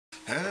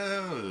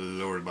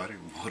Hello everybody,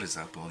 what is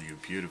up all you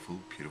beautiful,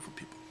 beautiful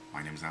people?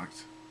 My name is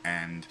Alex,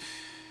 and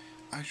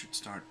I should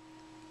start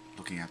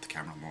looking at the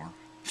camera more.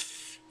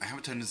 I have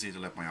a tendency to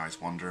let my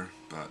eyes wander,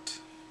 but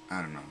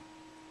I don't know.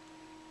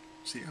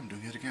 See, I'm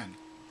doing it again.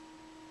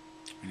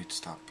 I need to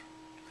stop.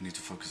 I need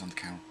to focus on the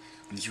camera,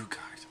 on you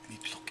guys. I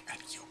need to look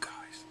at you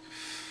guys.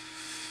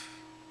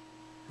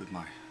 With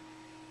my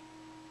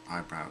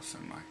eyebrows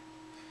and my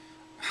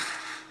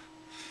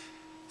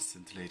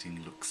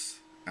scintillating looks.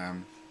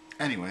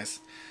 Anyways,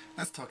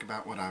 let's talk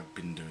about what I've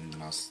been doing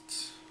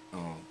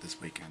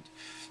this weekend.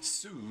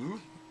 So,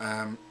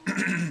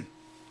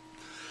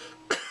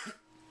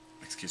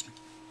 excuse me.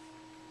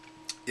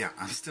 Yeah,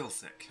 I'm still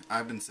sick.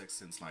 I've been sick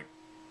since like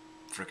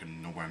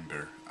frickin'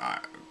 November.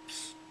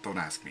 Don't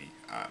ask me.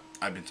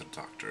 I've been to the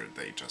doctor.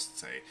 They just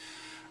say,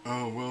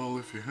 oh well,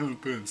 if you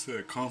haven't been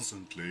sick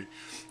constantly,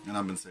 and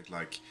I've been sick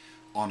like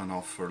on and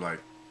off for like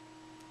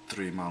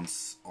 3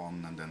 months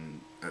on and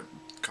then a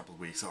couple of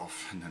weeks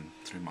off and then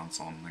 3 months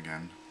on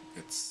again.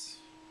 It's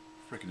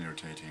freaking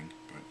irritating,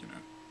 but you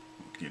know,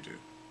 what can you do?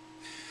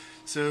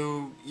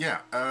 So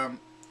yeah,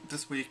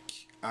 this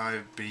week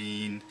I've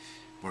been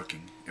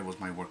working. It was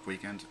my work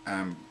weekend.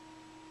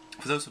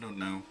 For those who don't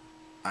know,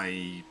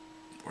 I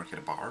work at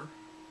a bar.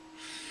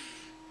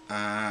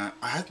 I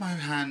had my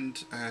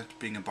hand at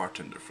being a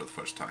bartender for the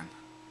first time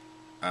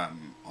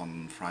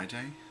on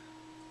Friday.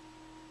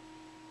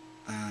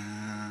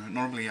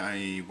 Normally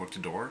I work the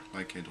door,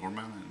 like a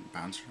doorman and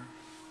bouncer,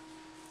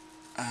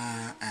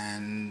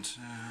 and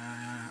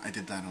I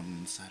did that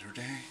on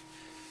Saturday.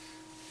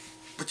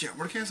 But yeah,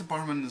 working as a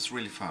barman is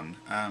really fun,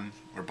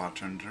 or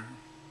bartender,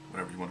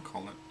 whatever you want to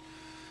call it.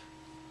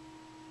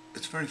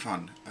 It's very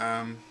fun.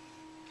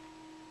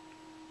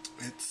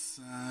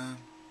 It's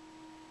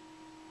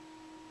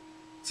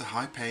a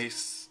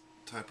high-pace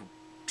type of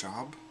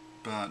job,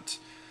 but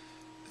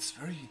it's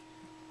very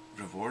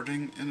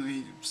rewarding in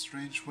a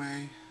strange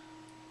way.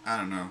 I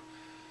don't know.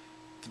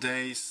 The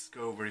days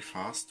go very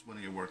fast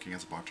when you're working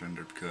as a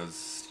bartender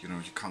because, you know,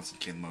 you're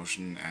constantly in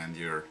motion and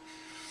you're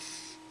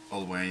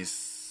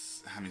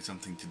always having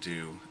something to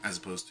do, as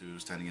opposed to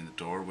standing in the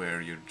door where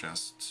you're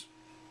just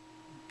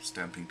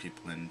stamping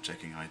people in,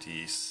 checking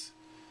IDs,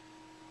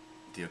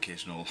 the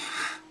occasional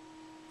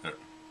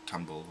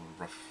tumble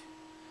or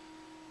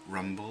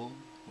rumble,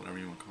 whatever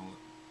you want to call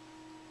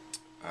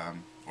it,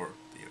 or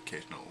the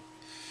occasional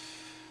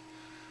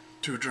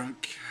too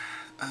drunk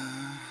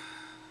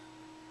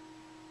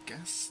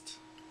guest.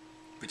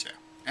 But yeah,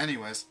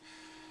 anyways,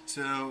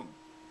 so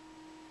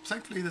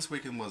thankfully this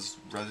weekend was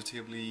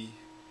relatively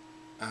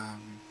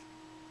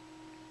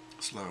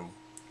slow,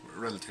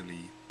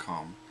 relatively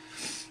calm.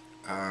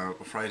 On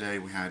Friday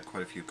we had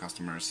quite a few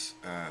customers,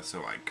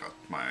 so I got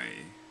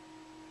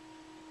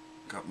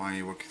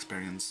my work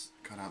experience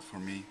cut out for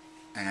me.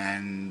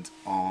 And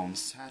on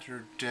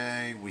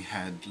Saturday we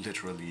had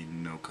literally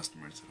no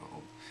customers at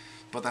all.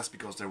 But that's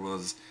because there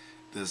was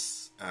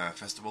this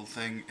festival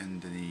thing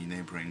in the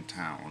neighboring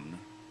town.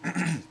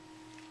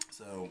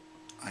 So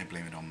I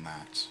blame it on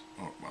that.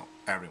 Or, well,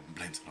 everyone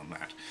blames it on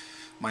that.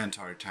 My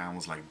entire town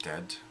was like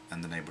dead,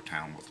 and the neighbor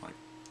town was like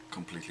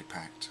completely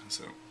packed.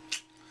 So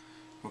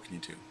what can you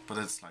do? But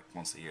it's like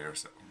once a year,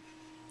 so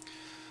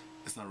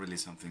it's not really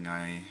something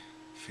I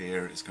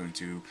fear is going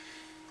to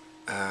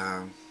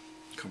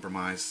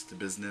compromise the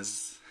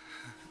business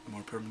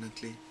more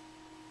permanently.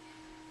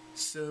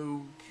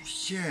 So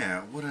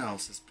yeah, what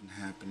else has been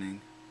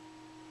happening?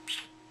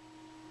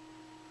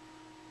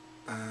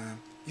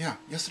 Yeah,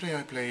 yesterday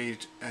I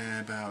played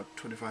about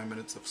 25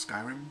 minutes of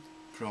Skyrim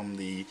from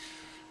the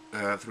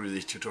through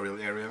the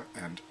tutorial area,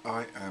 and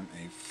I am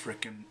a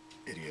frickin'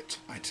 idiot,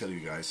 I tell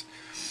you guys.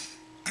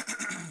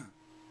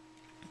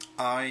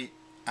 I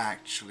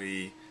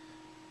actually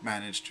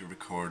managed to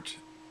record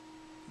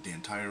the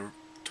entire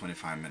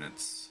 25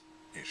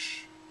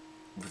 minutes-ish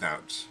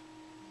without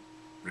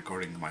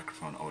recording the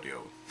microphone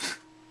audio.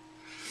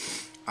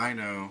 I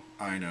know,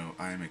 I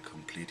am a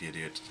complete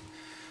idiot.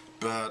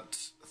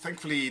 But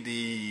thankfully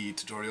the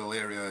tutorial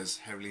area is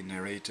heavily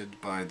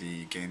narrated by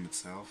the game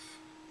itself,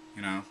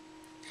 you know.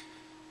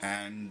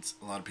 And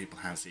a lot of people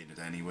have seen it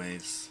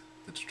anyways,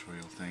 the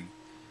tutorial thing.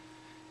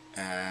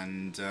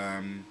 And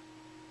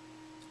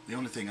the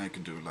only thing I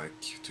could do,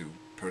 like, to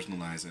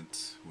personalize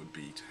it would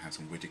be to have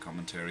some witty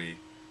commentary,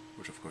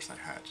 which of course I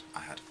had. I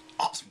had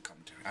awesome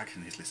commentary. I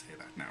can easily say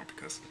that now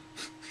because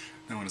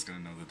no one is going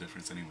to know the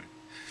difference anyway.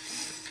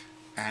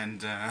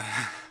 And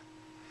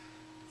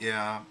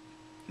yeah,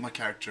 my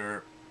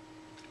character,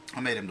 I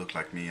made him look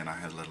like me, and I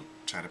had a little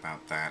chat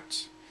about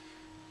that,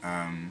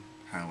 how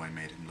I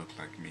made him look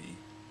like me.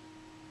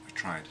 I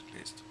tried at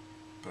least,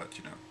 but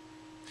you know.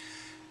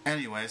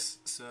 Anyways,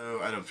 so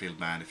I don't feel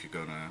bad if you're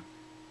gonna,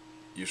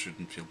 you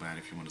shouldn't feel bad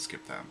if you want to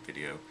skip that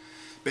video.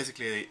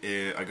 Basically,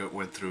 I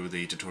went through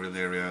the tutorial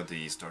area,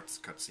 the start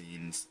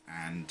cutscenes,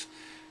 and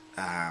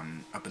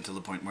up until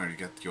the point where you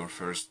get your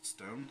first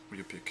stone, where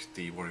you pick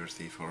the warrior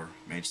thief or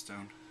mage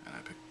stone, and I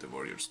picked the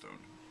warrior stone.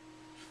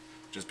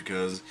 Just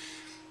because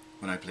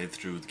when I played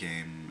through the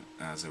game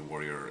as a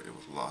warrior, it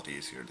was a lot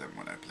easier than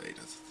when I played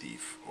as a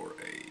thief or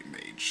a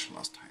mage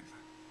last time.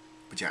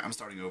 But yeah, I'm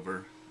starting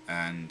over,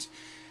 and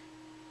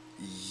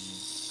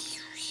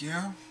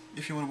yeah,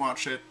 if you want to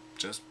watch it,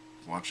 just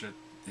watch it.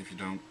 If you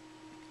don't,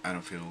 I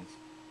don't feel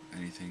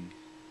anything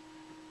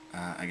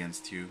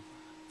against you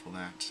for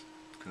that,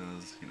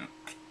 because, you know,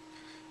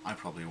 I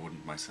probably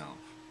wouldn't myself.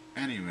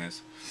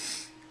 Anyways,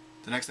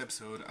 the next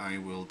episode I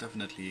will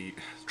definitely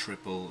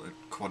triple,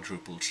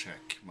 quadruple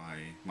check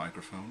my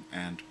microphone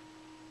and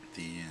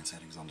the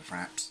settings on the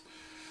fraps,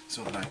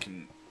 so that I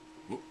can...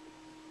 Whoop,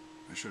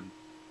 I shouldn't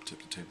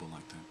tip the table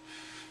like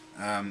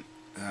that.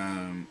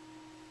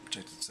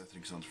 Check the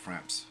settings on the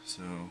fraps,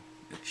 so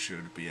it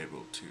should be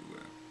able to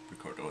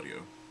record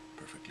audio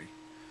perfectly.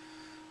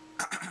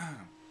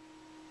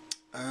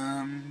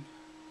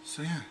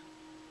 So yeah,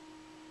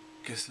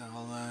 guess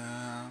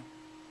I'll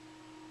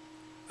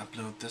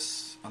upload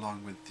this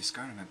along with the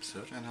Skyrim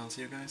episode, and I'll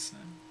see you guys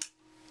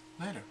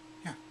later.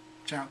 Yeah,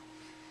 ciao.